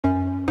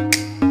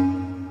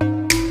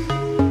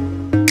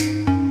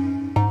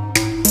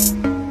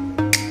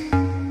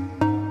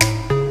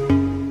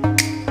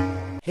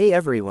Hey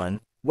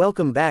everyone,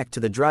 welcome back to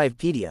the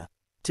Drivepedia.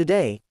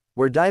 Today,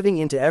 we're diving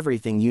into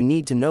everything you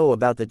need to know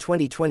about the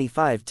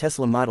 2025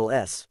 Tesla Model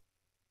S.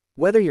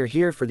 Whether you're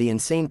here for the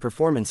insane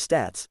performance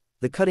stats,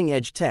 the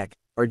cutting-edge tech,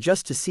 or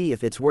just to see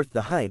if it's worth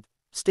the hype,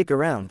 stick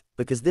around,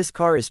 because this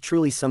car is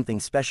truly something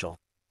special.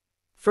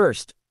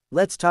 First,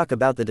 let's talk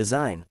about the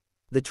design.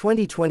 The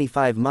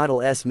 2025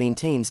 Model S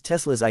maintains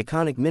Tesla's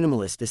iconic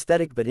minimalist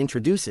aesthetic but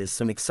introduces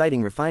some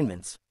exciting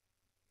refinements.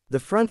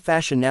 The front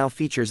fascia now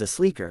features a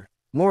sleeker,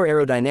 more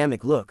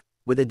aerodynamic look,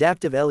 with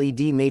adaptive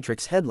LED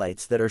matrix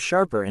headlights that are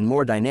sharper and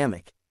more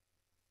dynamic.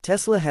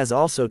 Tesla has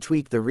also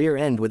tweaked the rear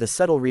end with a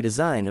subtle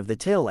redesign of the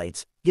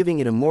taillights, giving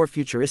it a more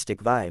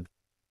futuristic vibe.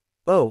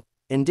 Oh,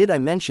 and did I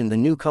mention the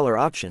new color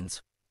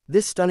options?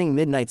 This stunning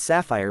midnight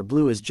sapphire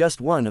blue is just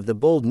one of the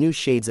bold new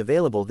shades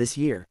available this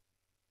year.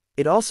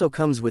 It also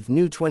comes with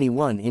new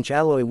 21-inch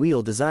alloy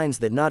wheel designs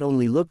that not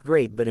only look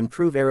great but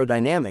improve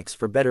aerodynamics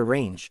for better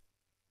range.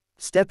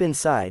 Step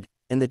inside,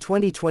 and the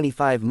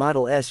 2025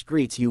 Model S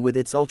greets you with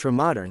its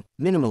ultra-modern,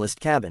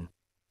 minimalist cabin.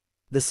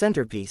 The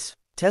centerpiece,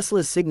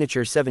 Tesla's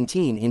signature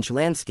 17-inch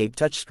landscape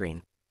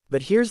touchscreen.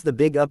 But here's the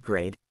big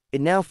upgrade, it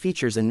now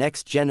features a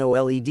next-gen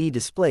OLED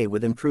display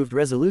with improved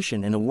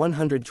resolution and a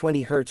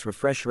 120Hz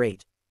refresh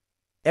rate.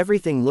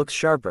 Everything looks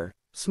sharper,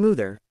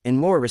 smoother, and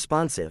more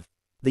responsive.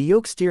 The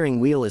yoke steering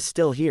wheel is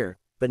still here,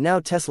 but now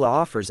Tesla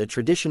offers a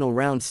traditional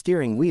round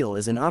steering wheel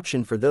as an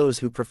option for those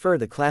who prefer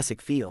the classic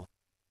feel.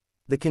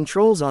 The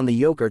controls on the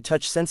yoke are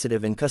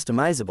touch-sensitive and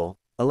customizable,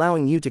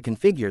 allowing you to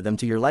configure them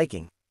to your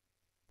liking.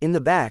 In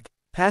the back,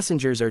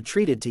 passengers are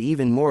treated to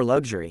even more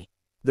luxury.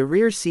 The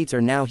rear seats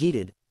are now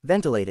heated,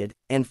 ventilated,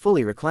 and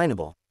fully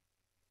reclinable.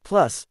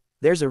 Plus,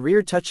 there's a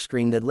rear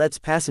touchscreen that lets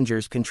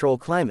passengers control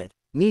climate,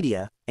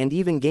 media, and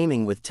even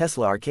gaming with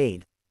Tesla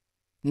Arcade.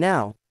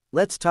 Now,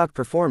 let's talk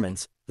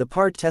performance, the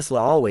part Tesla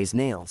always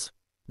nails.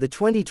 The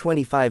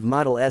 2025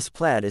 Model S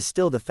Plaid is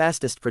still the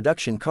fastest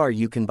production car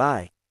you can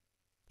buy.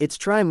 Its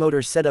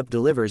tri-motor setup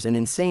delivers an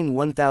insane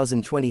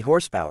 1020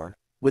 horsepower,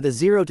 with a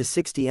 0 to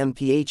 60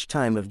 mph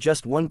time of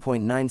just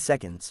 1.9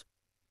 seconds.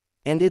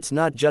 And it's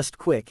not just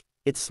quick,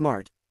 it's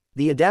smart.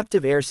 The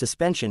adaptive air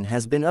suspension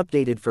has been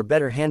updated for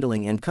better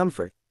handling and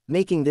comfort,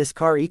 making this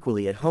car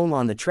equally at home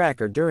on the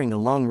track or during a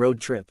long road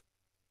trip.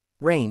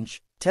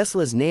 Range,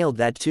 Tesla's nailed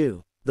that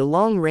too. The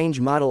long-range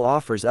model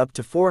offers up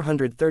to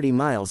 430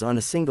 miles on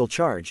a single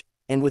charge,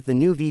 and with the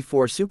new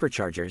V4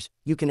 superchargers,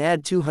 you can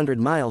add 200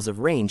 miles of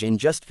range in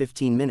just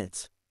 15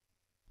 minutes.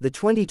 The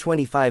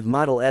 2025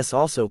 Model S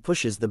also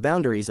pushes the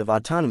boundaries of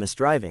autonomous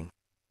driving.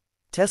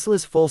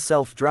 Tesla's full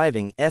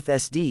self-driving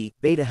 (FSD)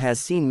 beta has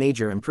seen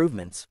major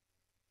improvements.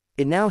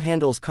 It now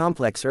handles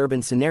complex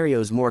urban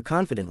scenarios more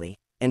confidently,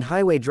 and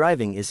highway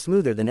driving is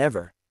smoother than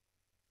ever.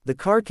 The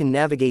car can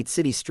navigate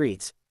city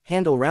streets,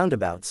 handle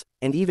roundabouts,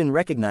 and even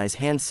recognize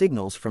hand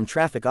signals from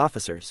traffic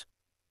officers.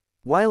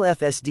 While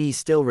FSD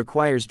still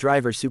requires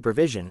driver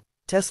supervision,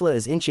 Tesla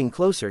is inching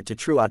closer to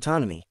true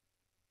autonomy.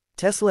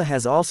 Tesla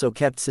has also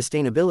kept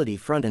sustainability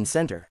front and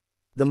center.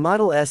 The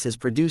Model S is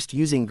produced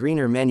using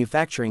greener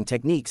manufacturing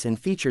techniques and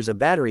features a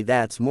battery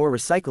that's more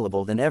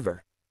recyclable than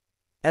ever.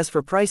 As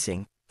for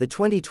pricing, the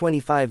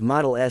 2025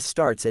 Model S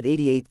starts at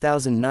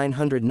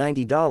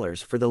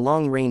 $88,990 for the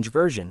long-range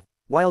version,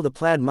 while the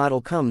Plaid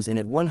model comes in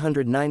at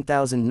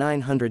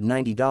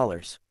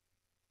 $109,990.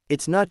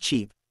 It's not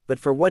cheap, but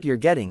for what you're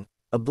getting,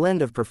 a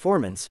blend of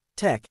performance,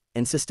 tech,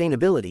 and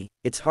sustainability,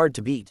 it's hard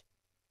to beat.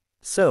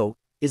 So,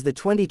 is the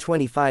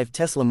 2025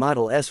 Tesla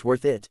Model S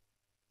worth it?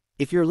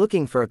 If you're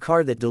looking for a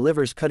car that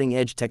delivers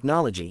cutting-edge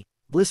technology,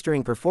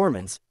 blistering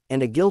performance,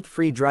 and a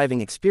guilt-free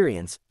driving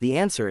experience, the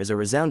answer is a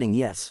resounding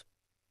yes.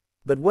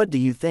 But what do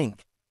you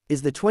think?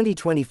 Is the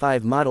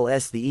 2025 Model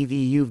S the EV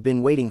you've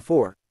been waiting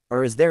for,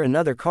 or is there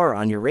another car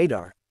on your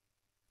radar?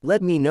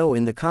 Let me know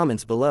in the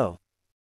comments below.